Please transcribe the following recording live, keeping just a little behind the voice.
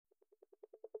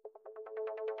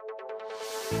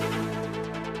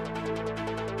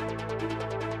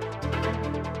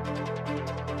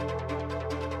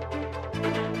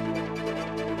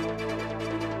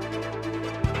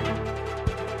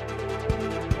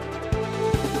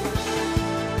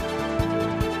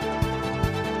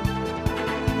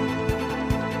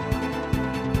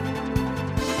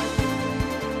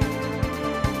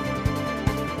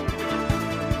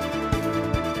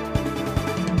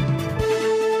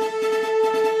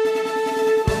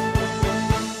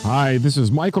Hi, this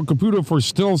is Michael Caputo for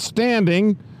Still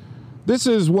Standing. This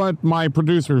is what my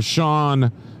producer,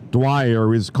 Sean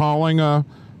Dwyer, is calling a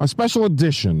special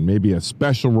edition, maybe a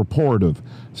special report of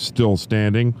Still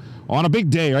Standing. On a big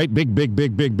day, right?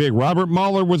 Big. Robert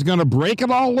Mueller was going to break it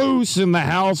all loose in the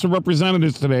House of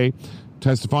Representatives today,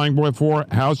 testifying before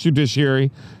House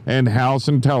Judiciary and House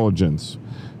Intelligence.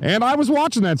 And I was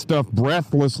watching that stuff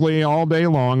breathlessly all day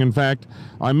long. In fact,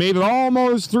 I made it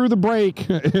almost through the break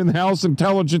in House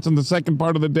Intelligence in the second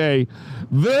part of the day.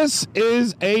 This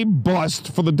is a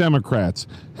bust for the Democrats.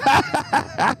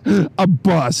 A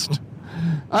bust.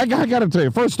 I got to tell you,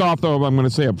 first off, though, I'm going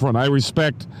to say up front, I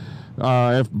respect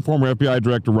former FBI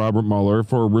Director Robert Mueller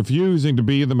for refusing to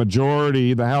be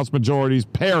the House majority's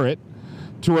parrot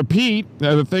to repeat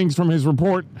the things from his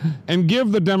report and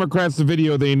give the Democrats the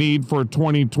video they need for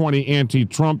 2020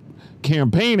 anti-Trump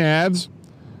campaign ads.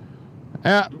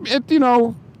 That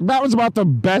was about the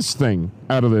best thing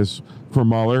out of this for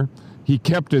Mueller. He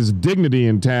kept his dignity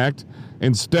intact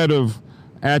instead of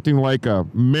acting like a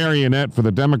marionette for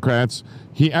the Democrats.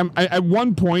 At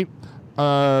one point,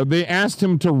 they asked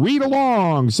him to read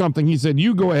along something. He said,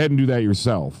 "You go ahead and do that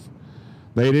yourself."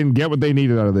 They didn't get what they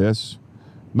needed out of this.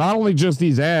 Not only just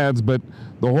these ads, but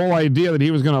the whole idea that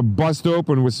he was going to bust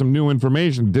open with some new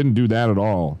information didn't do that at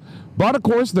all. But, of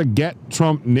course, the get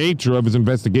Trump nature of his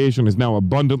investigation is now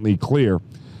abundantly clear.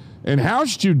 In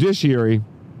House Judiciary,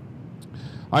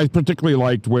 I particularly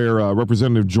liked where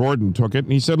Representative Jordan took it.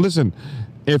 And he said, listen,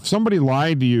 if somebody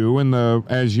lied to you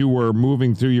as you were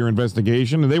moving through your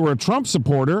investigation and they were a Trump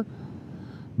supporter,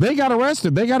 they got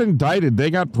arrested, they got indicted, they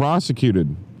got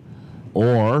prosecuted.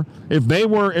 Or if they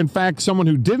were, in fact, someone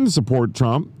who didn't support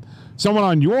Trump, someone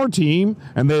on your team,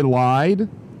 and they lied,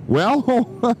 well,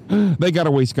 they got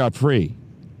away scot-free,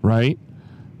 right?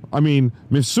 I mean,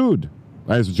 Mifsud,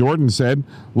 as Jordan said,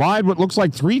 lied what looks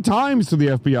like 3 times to the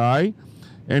FBI,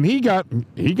 and he got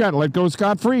let go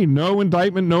scot-free. No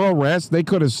indictment, no arrest. They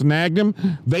could have snagged him.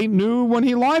 They knew when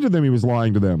he lied to them he was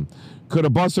lying to them. Could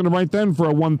have busted him right then for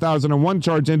a 1001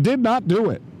 charge and did not do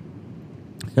it.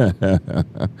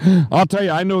 I'll tell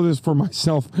you, I know this for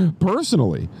myself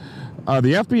personally.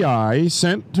 The FBI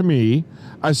sent to me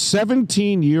a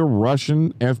 17-year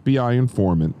Russian FBI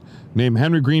informant named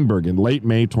Henry Greenberg in late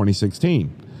May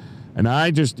 2016. And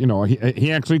I just,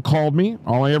 he actually called me.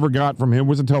 All I ever got from him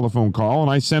was a telephone call, and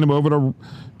I sent him over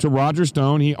to Roger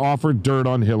Stone. He offered dirt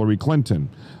on Hillary Clinton,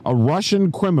 a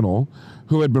Russian criminal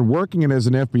who had been working as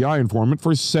an FBI informant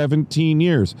for 17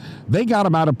 years. They got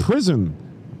him out of prison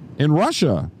in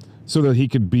Russia so that he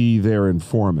could be their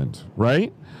informant,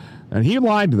 right? And he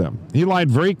lied to them. He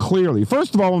lied very clearly.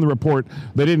 First of all, in the report,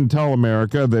 they didn't tell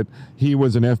America that he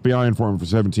was an FBI informant for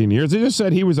 17 years. They just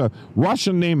said he was a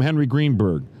Russian named Henry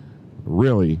Greenberg.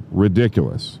 Really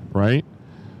ridiculous, right?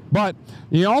 But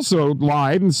he also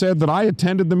lied and said that I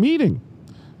attended the meeting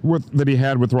that he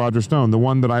had with Roger Stone, the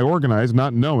one that I organized,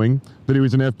 not knowing that he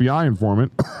was an FBI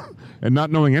informant and not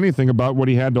knowing anything about what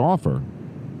he had to offer.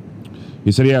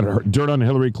 He said he had dirt on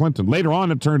Hillary Clinton. Later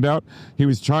on, it turned out he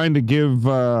was trying to give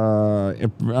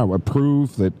a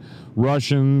proof that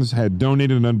Russians had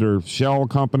donated under shell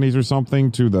companies or something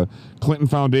to the Clinton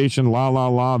Foundation.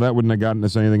 That wouldn't have gotten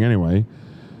us anything anyway.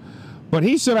 But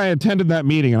he said I attended that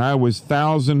meeting, and I was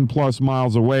 1,000+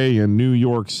 miles away in New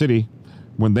York City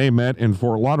when they met in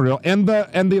Fort Lauderdale, and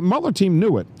the Mueller team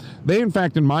knew it. They, in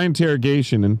fact, in my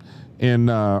interrogation in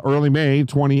early May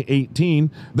 2018,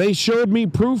 they showed me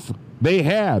proof. They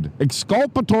had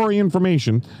exculpatory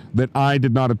information that I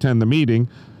did not attend the meeting,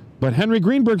 but Henry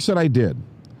Greenberg said I did.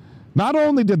 Not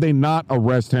only did they not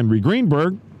arrest Henry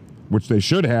Greenberg, which they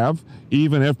should have,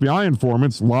 even FBI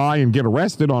informants lie and get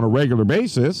arrested on a regular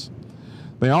basis,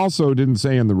 they also didn't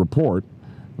say in the report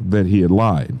that he had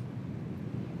lied.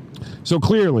 So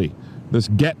clearly, this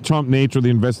get Trump nature of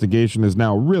the investigation is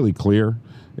now really clear.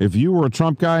 If you were a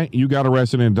Trump guy, you got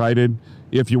arrested and indicted.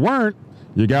 If you weren't,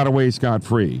 you got away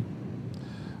scot-free.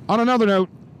 On another note,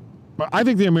 I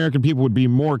think the American people would be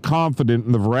more confident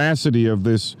in the veracity of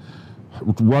this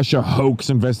Russia hoax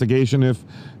investigation if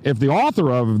the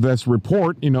author of this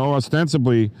report,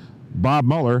 ostensibly Bob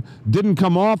Mueller, didn't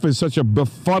come off as such a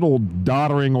befuddled,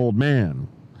 doddering old man.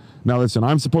 Now, listen,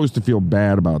 I'm supposed to feel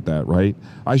bad about that, right?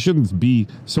 I shouldn't be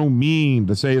so mean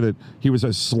to say that he was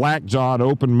a slack-jawed,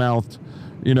 open-mouthed,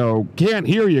 can't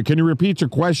hear you. Can you repeat your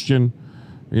question?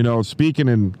 Speaking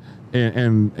in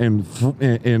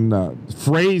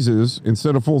phrases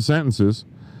instead of full sentences.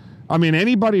 I mean,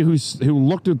 anybody who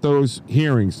looked at those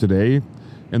hearings today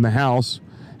in the House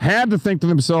had to think to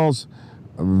themselves,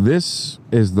 this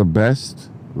is the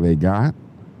best they got?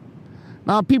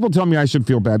 Now, people tell me I should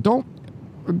feel bad. Don't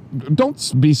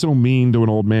be so mean to an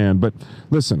old man. But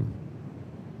listen,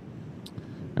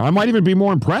 I might even be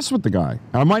more impressed with the guy.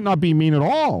 I might not be mean at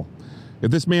all. If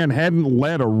this man hadn't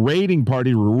led a raiding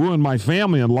party to ruin my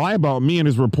family and lie about me in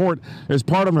his report as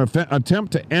part of an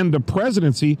attempt to end a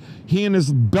presidency he and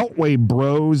his Beltway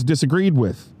bros disagreed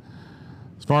with.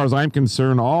 As far as I'm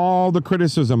concerned, all the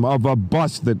criticism of a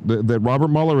bust that Robert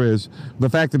Mueller is, the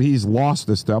fact that he's lost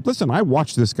this stuff. Listen, I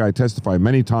watched this guy testify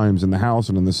many times in the House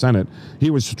and in the Senate.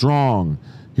 He was strong.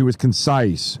 He was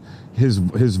concise. His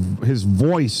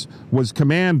voice was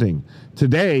commanding.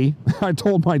 Today, I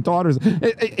told my daughters,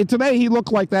 today he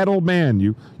looked like that old man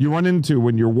you run into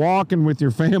when you're walking with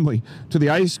your family to the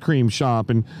ice cream shop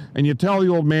and you tell the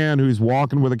old man who's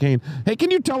walking with a cane, hey,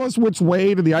 can you tell us which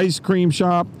way to the ice cream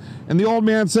shop? And the old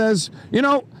man says,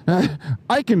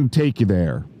 I can take you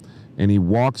there. And he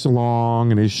walks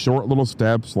along in his short little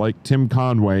steps like Tim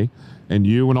Conway, and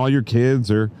you and all your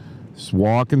kids are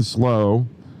walking slow,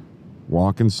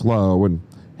 and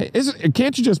hey,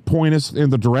 can't you just point us in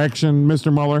the direction,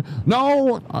 Mr. Mueller?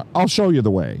 No, I'll show you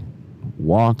the way.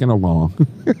 Walking along.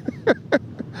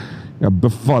 Yeah,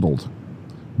 befuddled.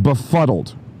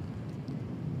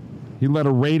 He led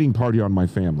a raiding party on my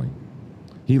family.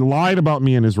 He lied about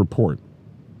me in his report.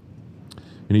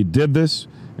 And he did this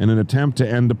in an attempt to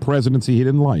end a presidency he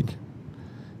didn't like.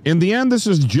 In the end, this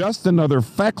is just another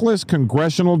feckless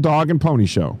congressional dog and pony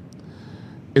show.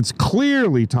 It's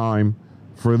clearly time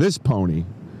for this pony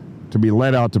to be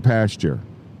let out to pasture.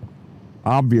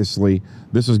 Obviously,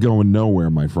 this is going nowhere,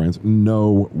 my friends.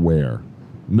 Nowhere.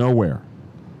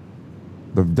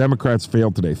 The Democrats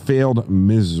failed today. Failed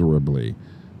miserably.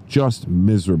 Just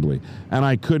miserably. And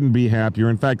I couldn't be happier.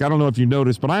 In fact, I don't know if you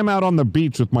noticed, but I'm out on the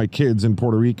beach with my kids in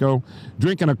Puerto Rico,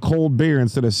 drinking a cold beer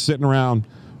instead of sitting around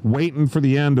waiting for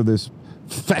the end of this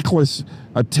feckless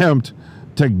attempt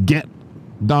to get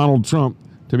Donald Trump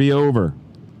to be over.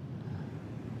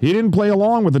 He didn't play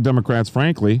along with the Democrats,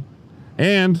 frankly,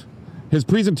 and his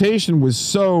presentation was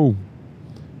so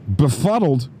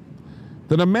befuddled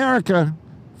that America,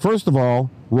 first of all,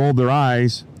 rolled their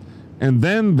eyes, and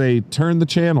then they turned the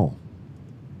channel.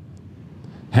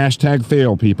 Hashtag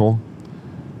fail, people.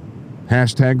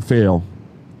 Hashtag fail.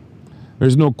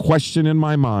 There's no question in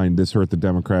my mind this hurt the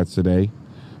Democrats today,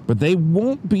 but they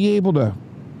won't be able to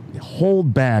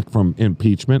hold back from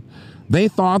impeachment. They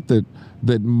thought that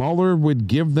Mueller would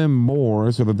give them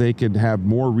more so that they could have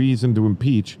more reason to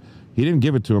impeach. He didn't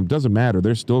give it to them. Doesn't matter.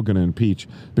 They're still going to impeach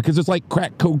because it's like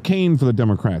crack cocaine for the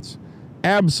Democrats.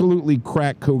 Absolutely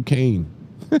crack cocaine.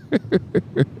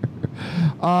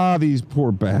 These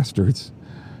poor bastards.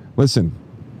 Listen,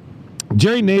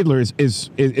 Jerry Nadler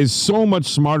is so much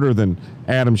smarter than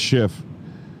Adam Schiff.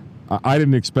 I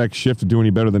didn't expect Schiff to do any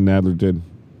better than Nadler did.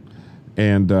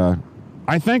 And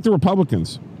I thank the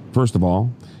Republicans, first of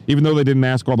all, even though they didn't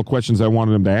ask all the questions I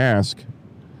wanted them to ask.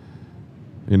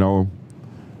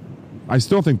 I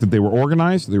still think that they were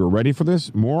organized. They were ready for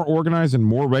this. More organized and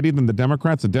more ready than the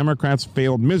Democrats. The Democrats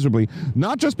failed miserably,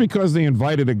 not just because they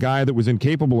invited a guy that was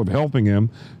incapable of helping him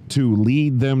to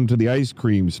lead them to the ice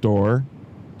cream store,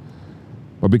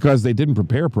 but because they didn't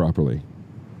prepare properly.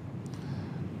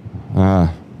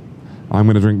 I'm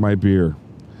going to drink my beer.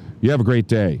 You have a great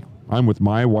day. I'm with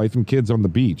my wife and kids on the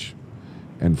beach.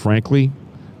 And frankly,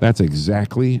 that's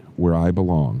exactly where I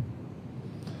belong.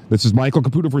 This is Michael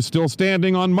Caputo for Still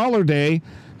Standing on Mueller Day.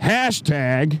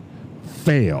 Hashtag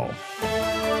fail.